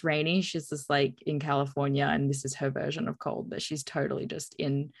cold, it's rainy, she's just like in California, and this is her version of cold, but she's totally just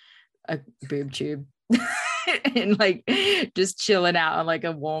in a boob tube and like just chilling out on like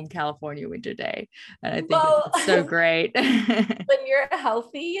a warm California winter day. And I think that's so great. When you're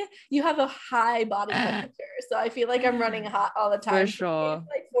healthy, you have a high body temperature. So I feel like I'm running hot all the time. For sure. It's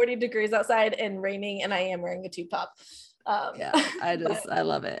like 40 degrees outside and raining, and I am wearing a tube top. Yeah, I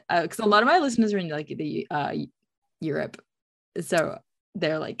love it. Because a lot of my listeners are in like the Europe. So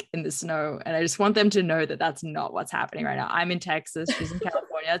they're like in the snow, and I just want them to know that that's not what's happening right now. I'm in Texas, she's in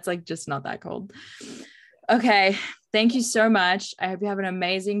California. It's like just not that cold. Okay, thank you so much. I hope you have an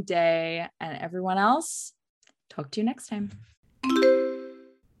amazing day, and everyone else, talk to you next time.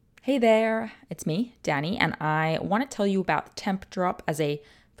 Hey there, it's me, Danny, and I want to tell you about Temp Drop as a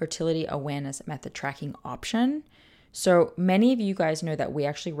fertility awareness method tracking option. So many of you guys know that we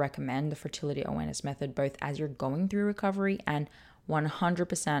actually recommend the fertility awareness method both as you're going through recovery and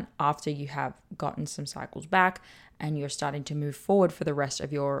 100% after you have gotten some cycles back and you're starting to move forward for the rest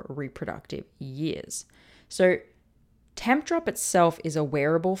of your reproductive years. So Temp Drop itself is a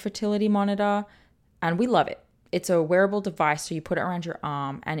wearable fertility monitor, and we love it. It's a wearable device, so you put it around your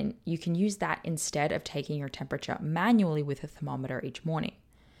arm, and you can use that instead of taking your temperature manually with a thermometer each morning.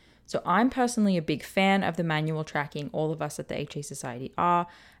 So I'm personally a big fan of the manual tracking. All of us at the HA Society are,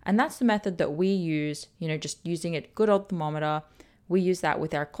 and that's the method that we use, just using a good old thermometer. We use that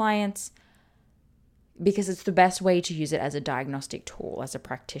with our clients because it's the best way to use it as a diagnostic tool as a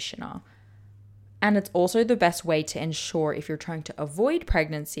practitioner. And it's also the best way to ensure, if you're trying to avoid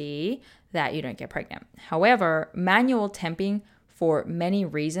pregnancy, that you don't get pregnant. However, manual temping for many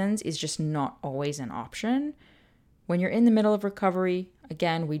reasons is just not always an option. When you're in the middle of recovery,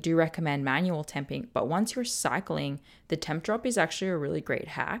 again, we do recommend manual temping, but once you're cycling, the Temp Drop is actually a really great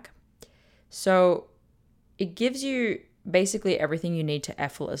hack. So it gives you basically everything you need to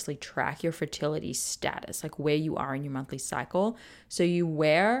effortlessly track your fertility status, like where you are in your monthly cycle. So you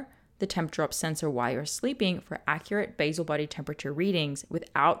wear the Temp Drop sensor while you're sleeping for accurate basal body temperature readings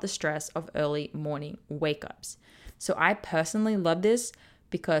without the stress of early morning wake-ups. So I personally love this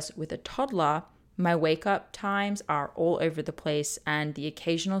because with a toddler, my wake-up times are all over the place, and the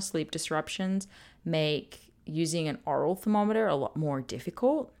occasional sleep disruptions make using an oral thermometer a lot more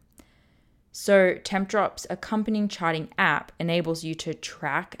difficult. So Temp Drop's accompanying charting app enables you to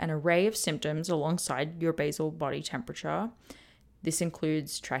track an array of symptoms alongside your basal body temperature. This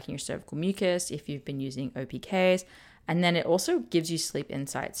includes tracking your cervical mucus if you've been using OPKs, and then it also gives you sleep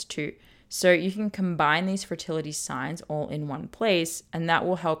insights too. So you can combine these fertility signs all in one place, and that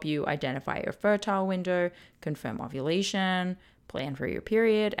will help you identify your fertile window, confirm ovulation, plan for your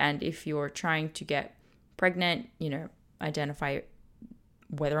period, and if you're trying to get pregnant, identify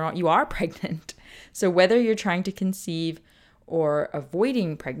whether or not you are pregnant. So whether you're trying to conceive or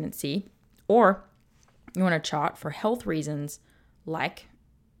avoiding pregnancy, or you want to chart for health reasons like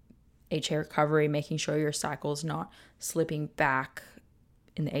HA recovery, making sure your cycle's not slipping back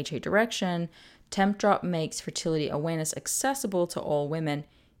in the HA direction, Temp Drop makes fertility awareness accessible to all women,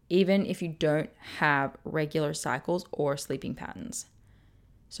 even if you don't have regular cycles or sleeping patterns.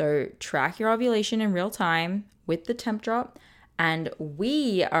 So track your ovulation in real time with the Temp Drop, and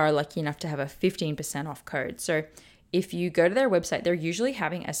we are lucky enough to have a 15% off code. So if you go to their website, they're usually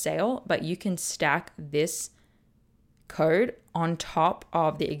having a sale, but you can stack this code on top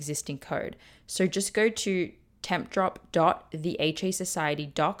of the existing code. So just go to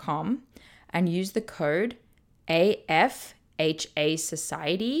tempdrop.thehasociety.com and use the code AFHA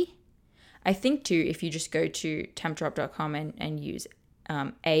Society. I think too, if you just go to tempdrop.com and use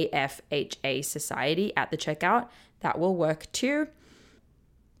AFHA Society at the checkout, that will work too.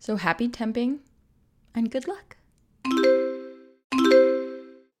 So happy temping and good luck.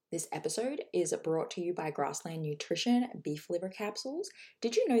 This episode is brought to you by Grassland Nutrition beef liver capsules.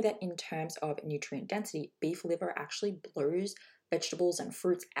 Did you know that in terms of nutrient density, beef liver actually blows vegetables and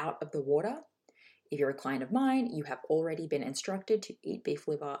fruits out of the water? If you're a client of mine, you have already been instructed to eat beef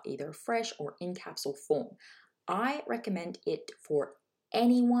liver either fresh or in capsule form. I recommend it for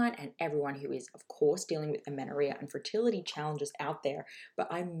anyone and everyone who is, of course, dealing with amenorrhea and fertility challenges out there, but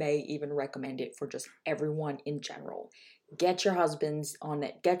I may even recommend it for just everyone in general. Get your husbands on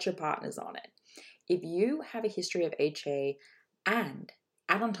it, get your partners on it. If you have a history of HA and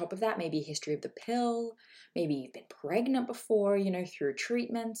add on top of that maybe a history of the pill, maybe you've been pregnant before, through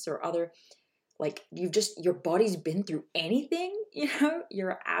treatments or other, your body's been through anything,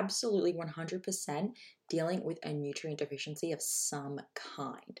 you're absolutely 100% dealing with a nutrient deficiency of some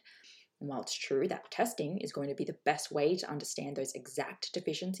kind. And while it's true that testing is going to be the best way to understand those exact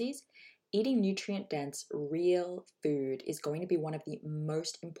deficiencies, eating nutrient-dense, real food is going to be one of the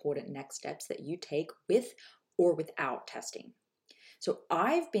most important next steps that you take with or without testing. So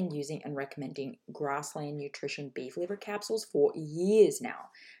I've been using and recommending Grassland Nutrition beef liver capsules for years now.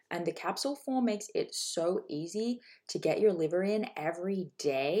 And the capsule form makes it so easy to get your liver in every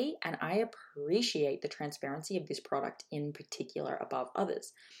day. And I appreciate the transparency of this product in particular above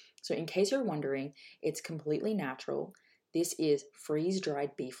others. So in case you're wondering, it's completely natural. This is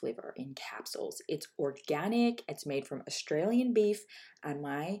freeze-dried beef liver in capsules. It's organic, it's made from Australian beef, and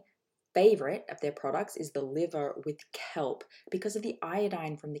my favorite of their products is the liver with kelp because of the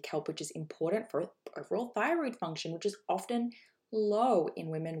iodine from the kelp, which is important for overall thyroid function, which is often low in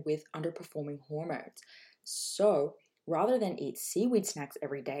women with underperforming hormones. So rather than eat seaweed snacks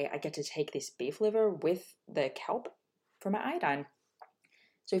every day, I get to take this beef liver with the kelp for my iodine.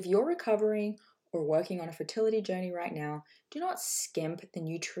 So if you're recovering or working on a fertility journey right now, do not skimp the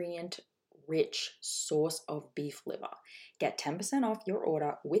nutrient-rich source of beef liver. Get 10% off your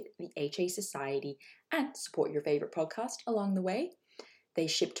order with the HA Society and support your favorite podcast along the way. They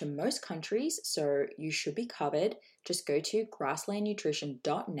ship to most countries, so you should be covered. Just go to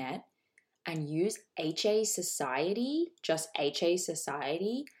grasslandnutrition.net and use HA Society, just HA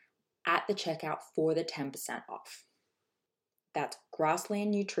Society, at the checkout for the 10% off. That's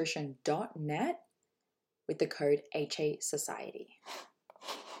grasslandnutrition.net with the code HA Society.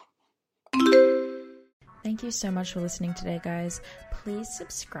 Thank you so much for listening today, guys. Please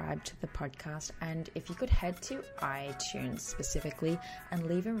subscribe to the podcast, and if you could head to iTunes specifically and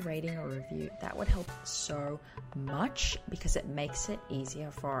leave a rating or review, that would help so much because it makes it easier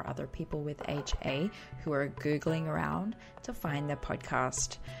for other people with HA who are Googling around to find the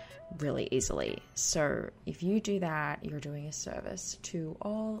podcast really easily. So if you do that, you're doing a service to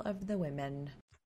all of the women